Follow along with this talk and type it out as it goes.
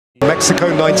Mexico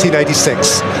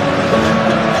 1986,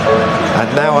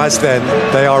 and now as then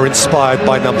they are inspired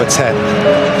by number 10.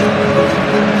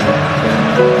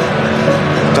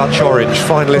 Dutch Orange,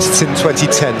 finalists in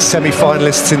 2010,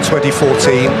 semi-finalists in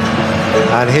 2014,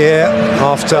 and here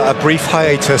after a brief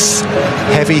hiatus,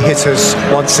 heavy hitters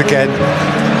once again.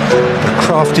 The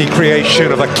crafty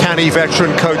creation of a canny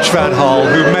veteran coach Van Gaal,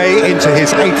 who may into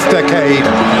his 8th decade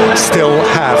still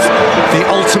have the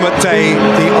ultimate day,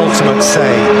 the ultimate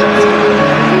say.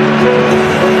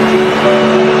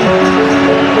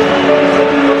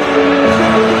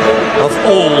 Of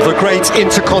all the great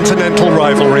intercontinental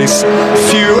rivalries,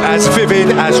 few as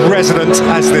vivid, as resonant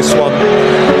as this one.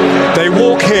 They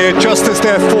walk here just as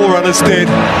their forerunners did,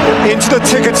 into the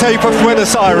ticker tape of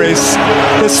Buenos Aires,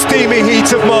 the steamy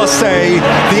heat of Marseille,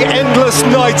 the endless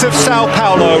night of Sao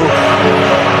Paulo.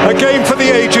 A game for the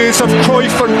ages of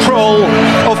Cruyff and Kroll,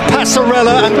 of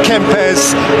Passarella and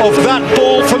Kempes, of that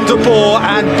ball from De Boer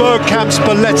and Bergkamp's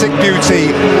balletic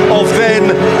beauty, of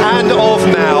then and of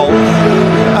now.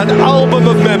 An album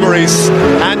of memories,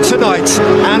 and tonight,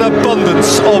 an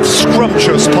abundance of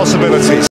scrumptious possibilities.